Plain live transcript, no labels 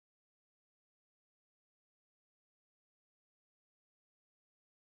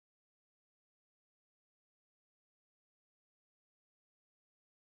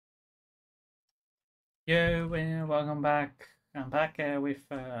Yo, and welcome back. I'm back with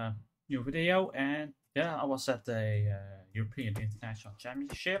a new video, and yeah, I was at the European International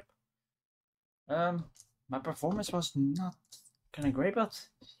Championship. Um, my performance was not kind of great, but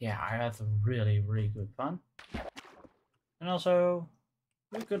yeah, I had really good fun. And also,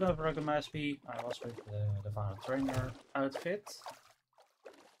 you could have recognized me. I was with the final trainer outfit,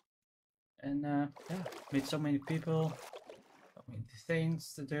 and yeah, met so many people, so many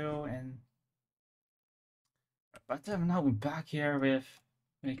things to do, and but now we're back here with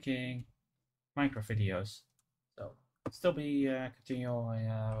making Minecraft videos. So still be continuing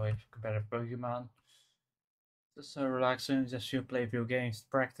with competitive Pokemon. Just relaxing, just to play video games,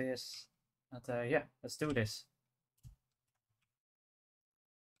 practice. And yeah, let's do this.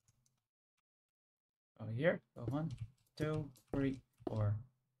 Over here, go 1, 2, 3, 4,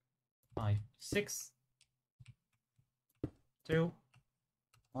 5, 6. 2,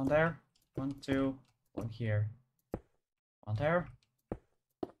 1 there, 1, 2, 1 here, 1 there,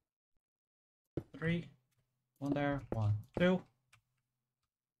 3, 1 there, 1, 2,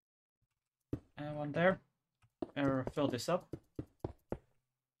 and 1 there. And fill this up.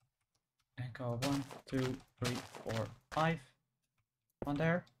 And go 1, 2, 3, 4, 5. 1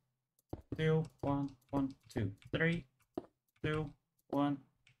 there, 2, 1, 1, 2, 3, 2, 1,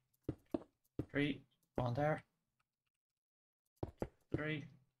 3, 1 there, 3,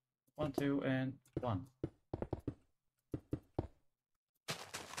 1, 2, and 1.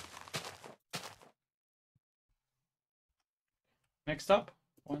 Next up,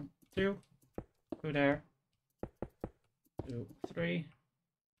 1, 2, 2 there, 2, 3,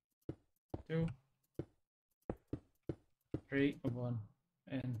 2, 3, 1,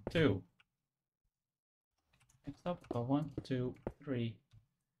 and 2. Next up, 1, 2, 3,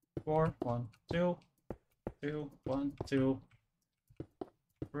 4, 1, 2, 2, 1, 2,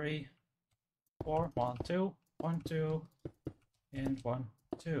 3, 4, 1, 2, 1, 2, and 1,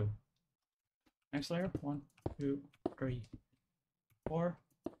 2. Next layer, 1, 2, 3, 4,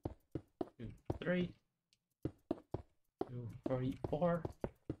 2, 3, 2, 3, 4,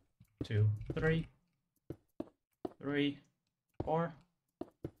 2, 3, 3, 4,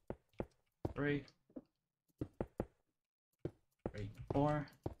 3, 3, 4,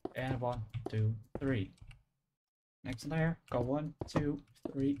 and 1, 2, 3. Next layer, go 1, 2,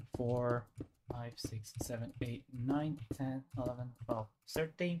 3, 4, 5, 6, 7, 8, 9, 10, 11, 12,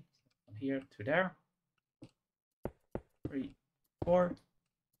 13. From here to there. 3, 4,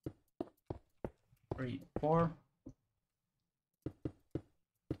 3, 4,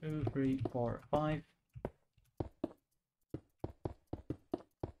 2, 3, 4, 5.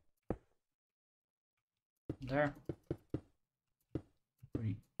 There.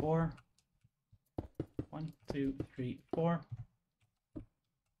 3, 4. 1, 2, 3, 4.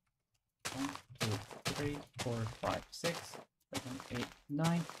 1, 2, 3, 4, 5, 6, 7, 8,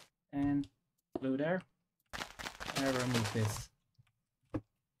 9, and blue there. And I remove this.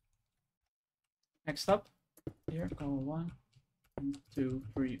 Next up, here go 1, 2,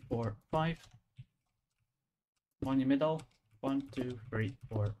 3, 4, 5. 1 in the middle. 1, 2, 3,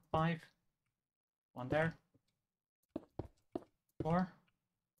 4, 5. 1 there. 4.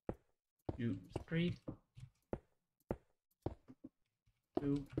 2, 3.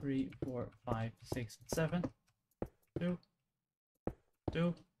 2, 3, 4, 5, 6, 7. 2,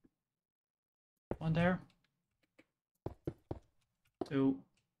 2. 1 there. 2,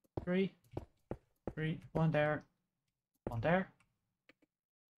 3. 3, 1 there. 1 there.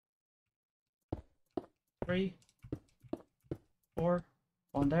 3, 4,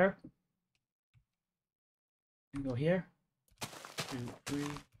 1 there. And go here. 2, 3,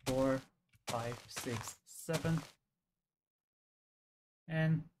 4, 5, 6, 7.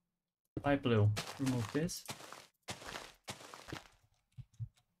 And light blue. Remove this.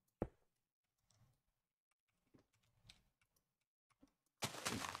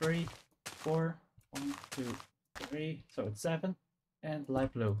 3, 4, 1, 2, 3. So it's 7. And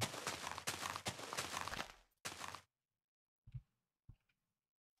light blue.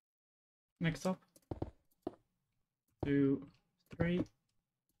 Next up, 2, 3,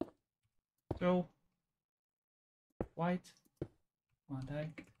 2, white, 1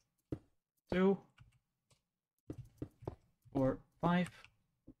 egg, 2, 4, 5,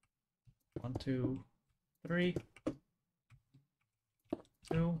 1, 2, 3,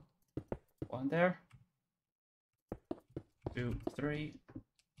 2, 1 there, 2, 3,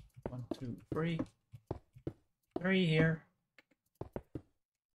 1, 2, 3, 3 here,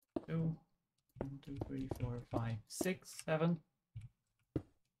 2, 1, 2, 3, 4, 5, 6, 7,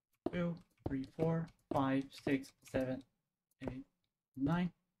 2, 3, 4, 5, 6, 7, 8,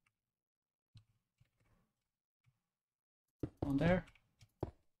 9. one there.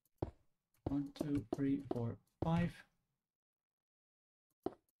 1, 2, 3, 4, 5.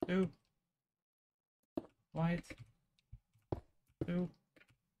 2. White. 2.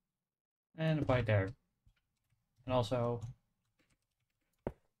 And a white there. And also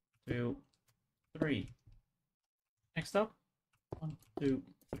 2, 3. Next up, 1, 2,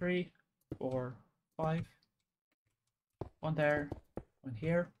 3, 4, 5. One there, one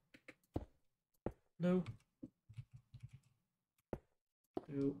here. Blue.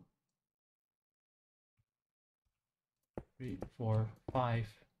 2, 3, 4, 5,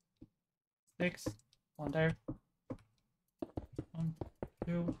 6. One there. 1,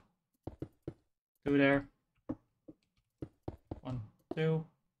 2. 2 there. 1, 2.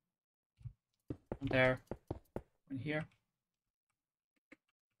 One there. One here.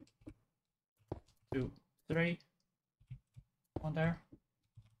 2, 3. One there.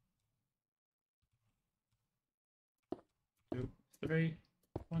 2, 3.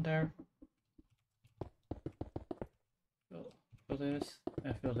 One there. Fill this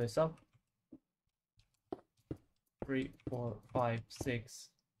and fill this up. 3, 4, 5, 6,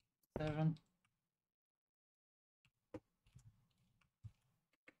 7.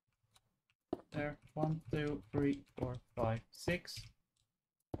 There. 1, 2, 3, 4, 5, 6.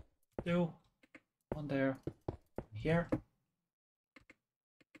 2. One there. Here.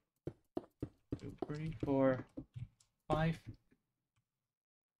 2, 3, 4, 5.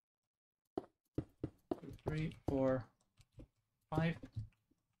 2, 3, 4, 5.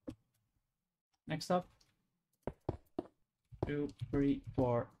 Next up. 2, 3,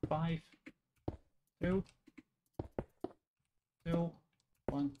 4, 5. 2. 2.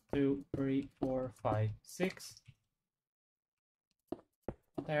 1, 2, 3, 4, 5, 6.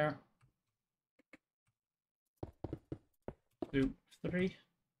 There. 2, 3.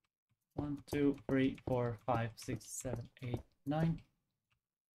 1, 2, 3, 4, 5, 6, 7, 8, 9.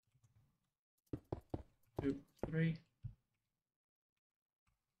 2, 3.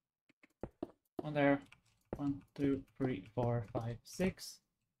 One there. 1, 2, 3, 4, 5, 6.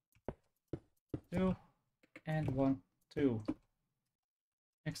 2. And 1, 2.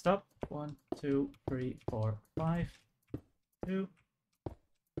 Next up, 1, 2, 3, 4, 5. 2.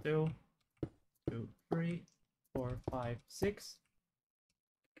 2. 2, 3, 4, 5, 6.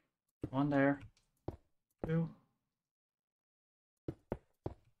 One there. 2.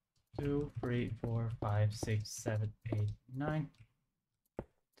 2, 3, 4, 5, 6, 7, 8, 9.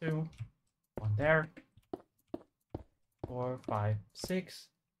 2. One there. 4, 5, 6.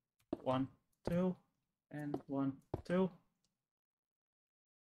 1, 2. And 1, 2.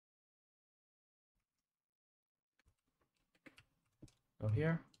 Go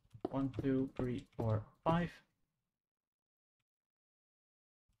here. 1, 2, 3, 4, 5.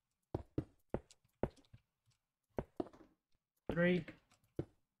 3,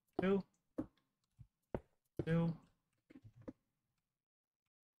 2, 2.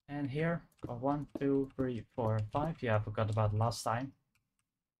 And here, go 1, 2, 3, 4, 5. Yeah, I forgot about last time.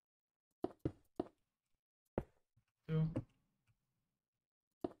 2,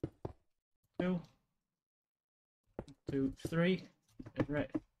 2, 2, 3. Right.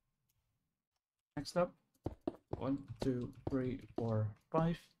 Next up, 1, 2, 3, 4,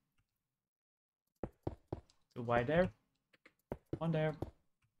 5. 2 white there. 1 there.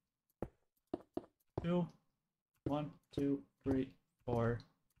 2, 1, 2, 3, 4,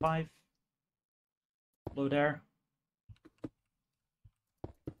 5. Blue there.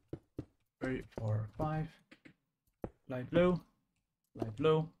 3, 4, 5. Light blue. Light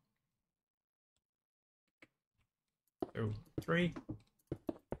blue. 2, 3.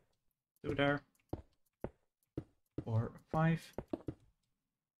 2 there. 4, 5.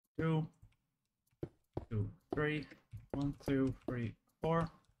 2. 2, 3. 1, 2, 3, 4.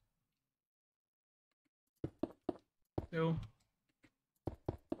 2.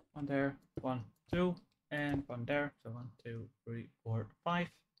 1 there. 1, 2. And 1 there. So 1, 2, 3, 4, 5.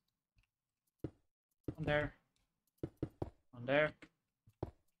 1 there. 1 there.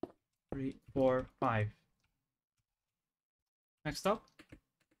 3, 4, 5. Next up.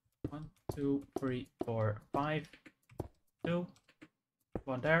 1, 2, 3, 4, 5. 2.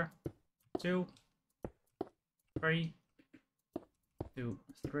 1 there. 2. 3. 2,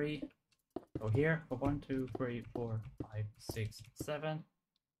 3. Go here. Go 1, 2, 3, 4, 5, 6, 7.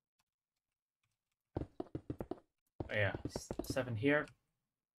 Oh yeah, 7 here.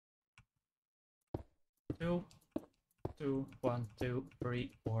 2. 2, 1, 2,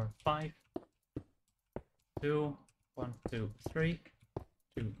 3, 4, 5. 2, 1, 2, 3.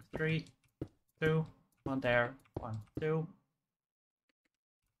 2, 3. 2. 1 there. 1, 2.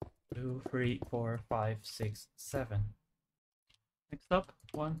 2, 3, 4, 5, 6, 7. Next up,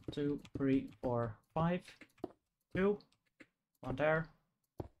 1, 2, 3, 4, 5, 2, 1 there,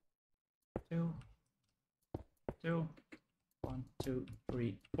 2, 2, 1, 2,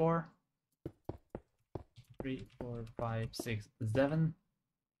 3, 4, 3, 4, 5, 6, 7,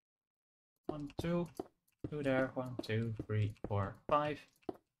 1, 2, 2 there, 1, 2, 3, 4, 5,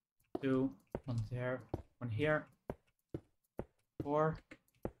 2, 1 there, 1 here, 4,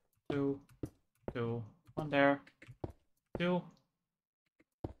 2, 2, 1 there, 2,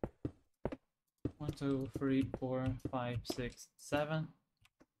 1, 2, 3, 4, 5, 6, 7.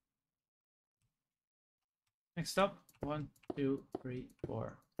 Next up, 1, 2, 3,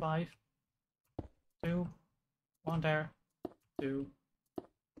 4, 5, 2, 1 there, 2,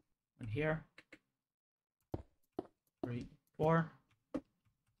 1 here, 3, 4,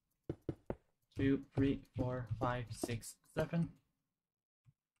 2, 3, 4, 5, 6, 7,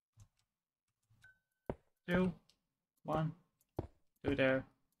 2, 1, 2 there,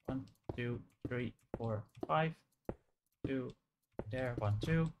 1, 2, 3, 4, 5, 2 there, 1,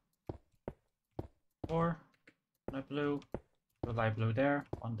 2, 4, light blue, 2 light blue there,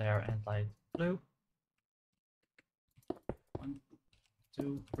 1 there, and light blue. 1,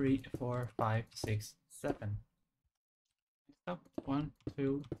 2, 3, 4, 5, 6, 7. Next up, 1,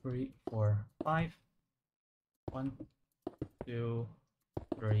 2, 3, 4, 5. 1, 2,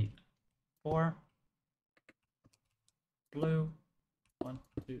 3, 4. Blue. 1,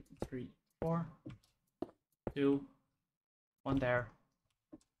 2, 3, 4. 2, 1 there.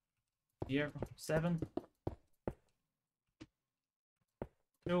 Here, 7.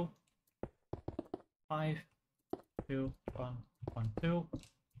 2, 5, 2, 1, 1, 2,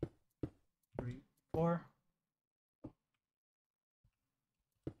 3, 4.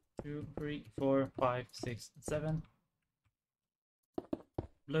 2, 3, 4, 5, 6, 7.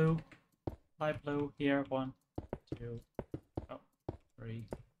 Blue, light blue here, 1, 2, 3,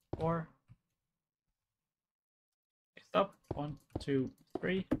 4. Next up, 1, 2,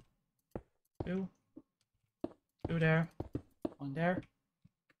 3, 2, 2 there, 1 there,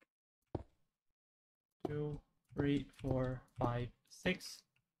 2, 3, 4, 5, 6.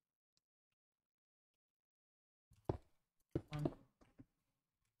 1,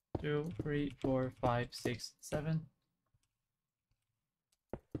 2, 3, 4, 5, 6, 7.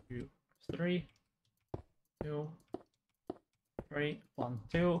 2, 3, 2, 3, 1,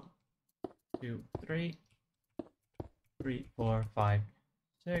 2, 2, 3, 3, 4, 5,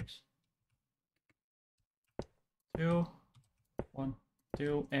 6, 2, 1,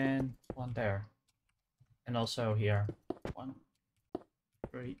 2, and 1 there. And also here, 1,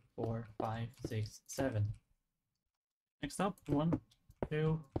 3, 4, 5, 6, 7. Next up, 1,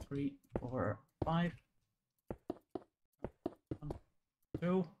 2, 3, 4, 5. 1,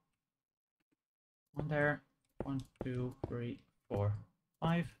 2, 1 there, 1, 2, 3, 4,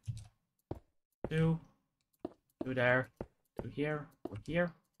 5. 2, 2 there, 2 here, 4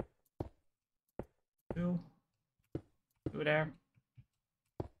 here. 2, 2 there,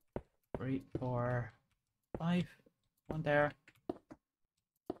 3, 4, 5. 1 there.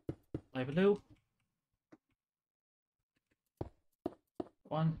 Light blue.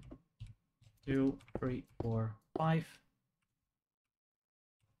 1, 2, 3, 4, 5.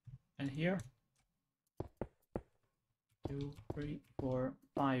 And here, 2, 3, 4,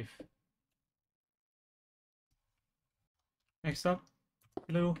 5. Next up,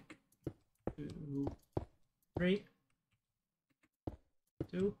 blue, 2, 3,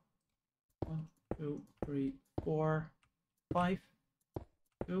 2, 1, 2, 3, 4, 5,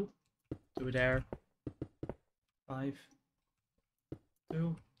 2, 2 there, 5,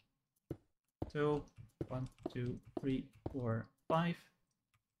 2, 2, 1, 2, 3, 4, 5,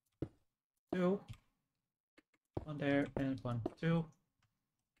 2, 1 there, and 1, 2,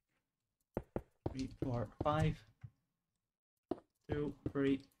 3, 4, 5, 2,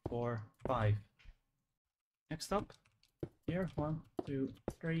 3, 4, 5. Next up, here, 1, 2,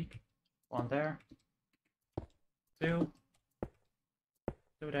 3, 1 there, 2,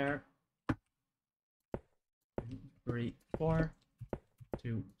 2 there, 2, 3, 4,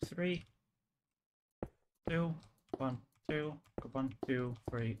 2, 3, 2, 1, 2, 1, 2,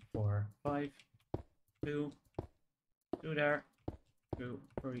 3, 4, 5, 2, 2 there, 2,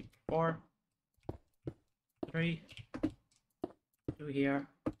 3, 4, 3, 2 here,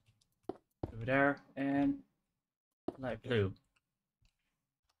 2 there, and light blue.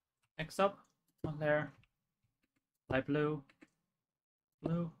 Next up, 1 there, light blue,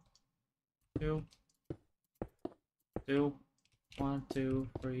 blue, 2, 2, 1, 2,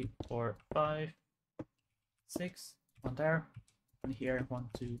 3, 4, 5, 6, 1 there, 1 here, 1,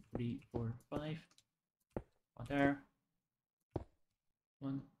 2, 3, 4, 5, 1 there,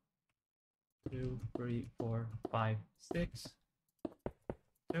 1, 2, 3, 4, 5, 6.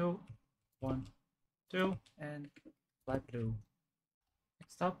 2, 1, 2, and light blue.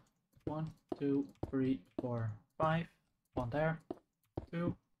 Next up, 1, 2, 3, 4, 5. 1 there.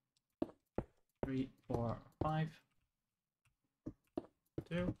 2, 3, 4, 5.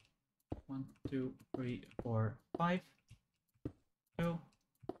 2, 1, 2, 3, 4, 5. 2,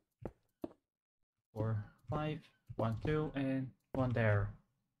 4, 5. 1, 2, and 1 there.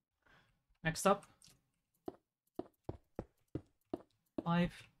 Next up,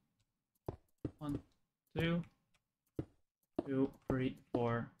 5. 1, 2, 2, 3,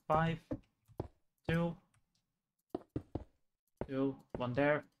 4, 5. 2, 2, 1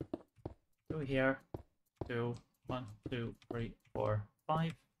 there. 2 here. 2, 1, 2, 3, 4,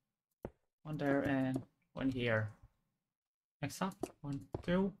 5. 1 there and 1 here. Next up, 1,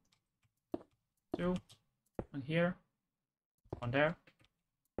 2, 2, 1 here. 1 there.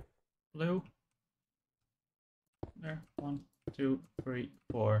 Blue. There. 1, 2, 3,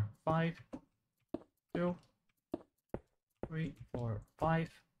 4, 5. 2, 3, 4, 5.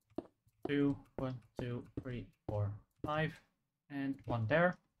 2, 1, 2, 3, 4, 5. And 1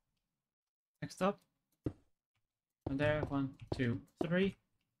 there. Next up. 1 there. 1, 2, 3.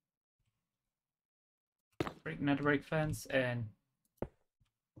 Break nether break fence and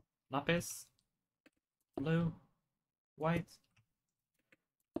lapis. Blue. White.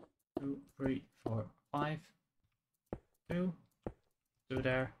 2, 3, 4, 5. 2. 2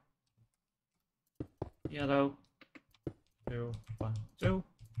 there. Yellow. 2, 1, 2.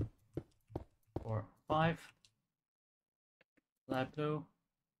 4, 5. Light blue.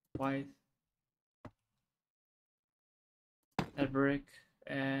 White. Nether brick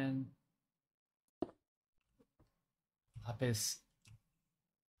and lapis.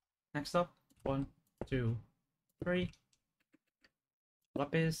 Next up, 1, 2, 3.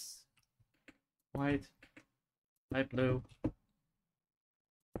 Lapis. White. Light blue.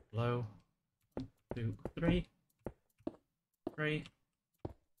 Blue. 1, 2, 3. 3.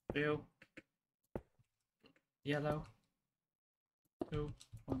 2. Yellow. 2,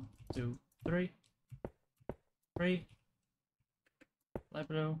 1, 2, 3. 3. Light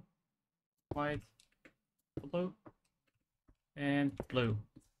blue. White. Blue. And blue.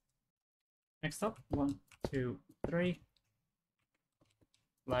 Next up, 1, 2, 3.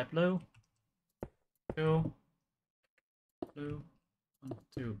 Light blue. 2. Blue. 1,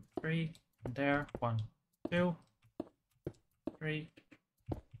 2, 3. And there. 1, 2, 3.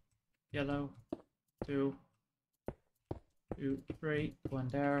 Yellow. 2, 2, 3. 1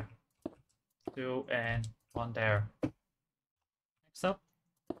 there. 2 and 1 there. Next up,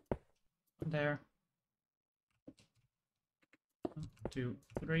 1 there. 1, 2,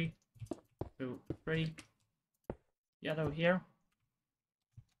 3. 2, 3. Yellow here.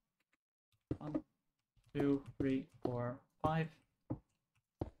 1, 2, 3, 4, 5.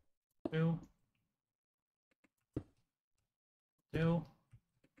 2. 2.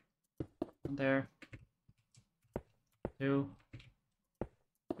 1 there. 2.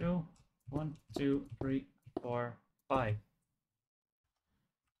 2. 1, 2, 3, 4, 5.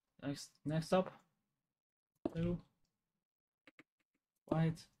 Next up, blue,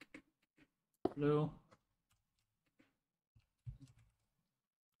 white, blue.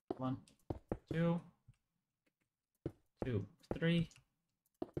 1, 2, 2, 3.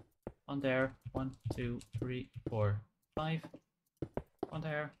 1 there. 1, 2, 3, 4, 5. 1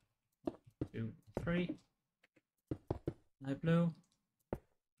 there. 2, 3. Light blue.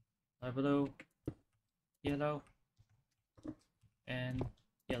 Light blue. Yellow. And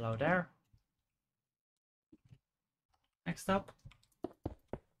yellow there. Next up,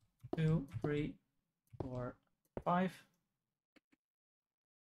 2, 3, 4, 5.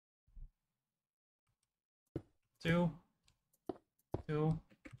 2, 2,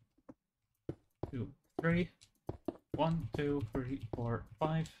 2, 3. 1, 2, 3, 4,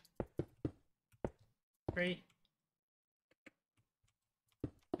 5. 3.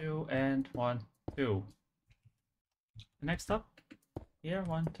 2 and 1, 2. Next up, here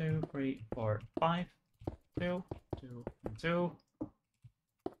 1, 2, 3, 4, 5. 2, 2, 2.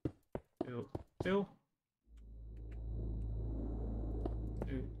 2, 2.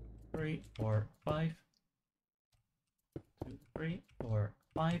 2, 3, 4, 5. 2, 3, 4,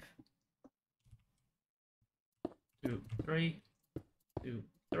 5. 2, 3. 2,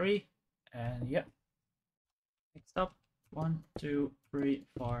 3. And yep. Next up, 1, 2, 3,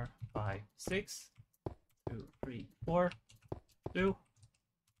 4, 5, 6. 2, 3, 4. 2,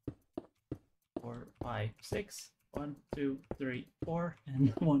 4, 5, 6. 1, 2, 3, 4,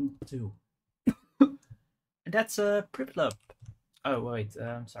 and 1, 2. And that's a Prinplup. Oh wait,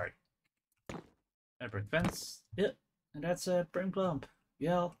 sorry. Brick fence. Yeah, and that's a Prinplup.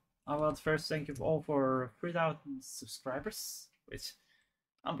 Yeah, I want to first thank you all for 3,000 subscribers, which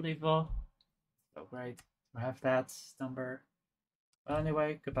unbelievable. So great to have that number. Well,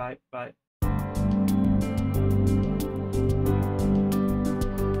 anyway, goodbye. Bye.